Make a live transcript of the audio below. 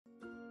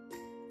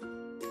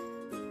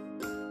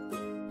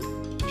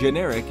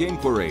Generic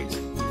inquiries.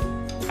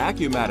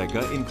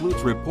 Acumatica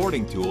includes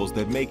reporting tools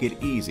that make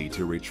it easy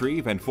to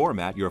retrieve and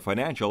format your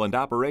financial and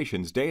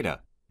operations data.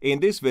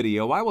 In this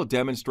video, I will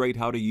demonstrate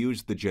how to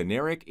use the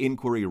Generic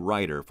Inquiry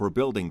Writer for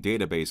building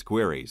database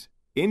queries.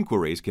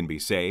 Inquiries can be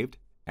saved,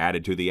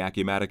 added to the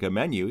Acumatica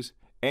menus,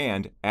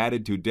 and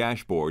added to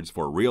dashboards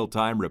for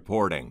real-time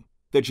reporting.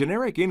 The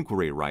Generic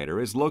Inquiry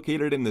Writer is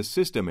located in the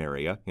System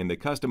area in the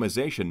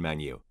Customization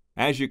menu.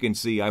 As you can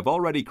see, I've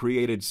already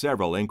created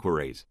several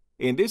inquiries.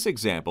 In this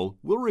example,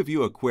 we'll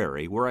review a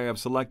query where I have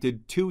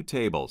selected two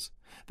tables,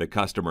 the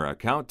Customer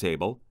Account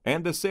table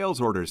and the Sales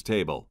Orders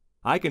table.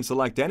 I can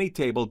select any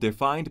table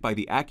defined by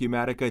the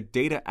Acumatica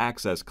Data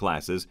Access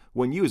classes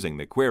when using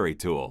the Query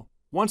tool.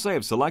 Once I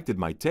have selected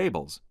my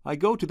tables, I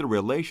go to the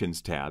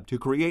Relations tab to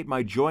create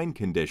my join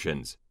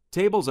conditions.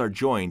 Tables are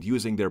joined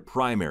using their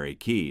primary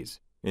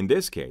keys. In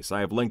this case, I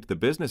have linked the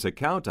Business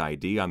Account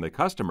ID on the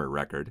customer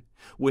record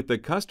with the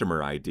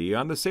Customer ID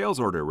on the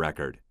sales order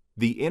record.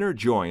 The inner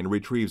join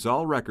retrieves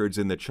all records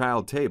in the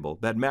child table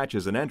that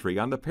matches an entry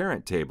on the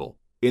parent table.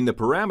 In the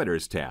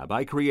Parameters tab,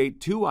 I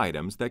create two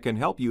items that can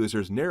help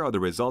users narrow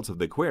the results of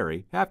the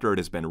query after it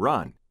has been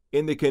run.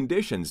 In the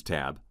Conditions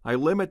tab, I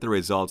limit the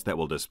results that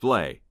will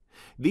display.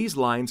 These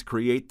lines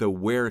create the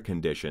where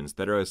conditions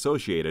that are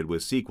associated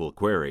with SQL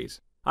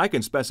queries. I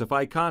can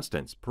specify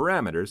constants,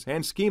 parameters,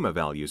 and schema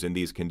values in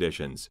these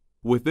conditions.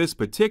 With this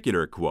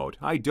particular quote,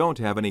 I don't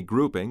have any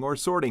grouping or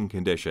sorting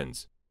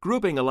conditions.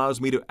 Grouping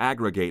allows me to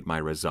aggregate my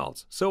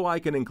results, so I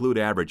can include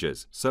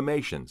averages,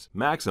 summations,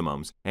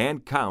 maximums,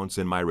 and counts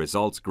in my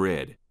results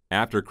grid.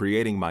 After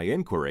creating my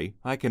inquiry,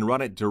 I can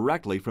run it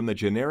directly from the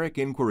Generic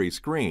Inquiry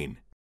screen.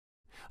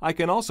 I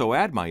can also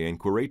add my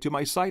inquiry to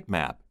my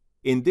sitemap.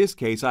 In this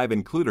case, I've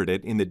included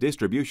it in the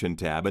Distribution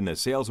tab in the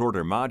Sales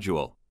Order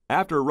module.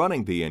 After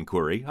running the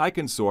inquiry, I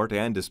can sort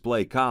and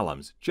display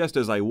columns, just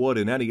as I would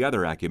in any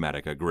other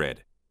Acumatica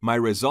grid. My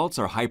results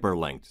are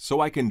hyperlinked, so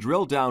I can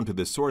drill down to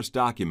the source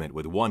document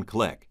with one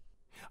click.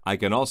 I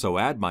can also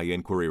add my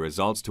inquiry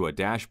results to a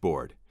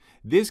dashboard.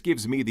 This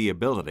gives me the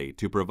ability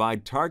to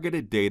provide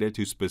targeted data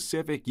to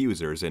specific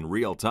users in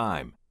real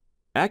time.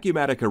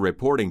 Acumatica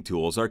reporting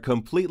tools are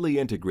completely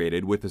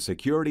integrated with the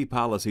security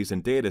policies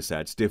and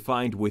datasets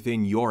defined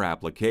within your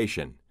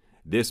application.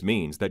 This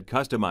means that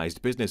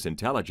customized business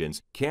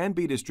intelligence can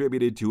be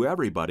distributed to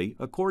everybody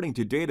according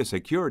to data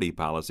security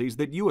policies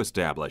that you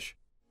establish.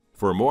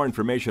 For more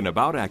information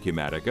about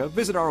Acumatica,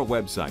 visit our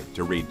website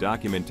to read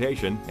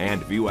documentation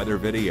and view other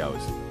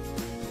videos.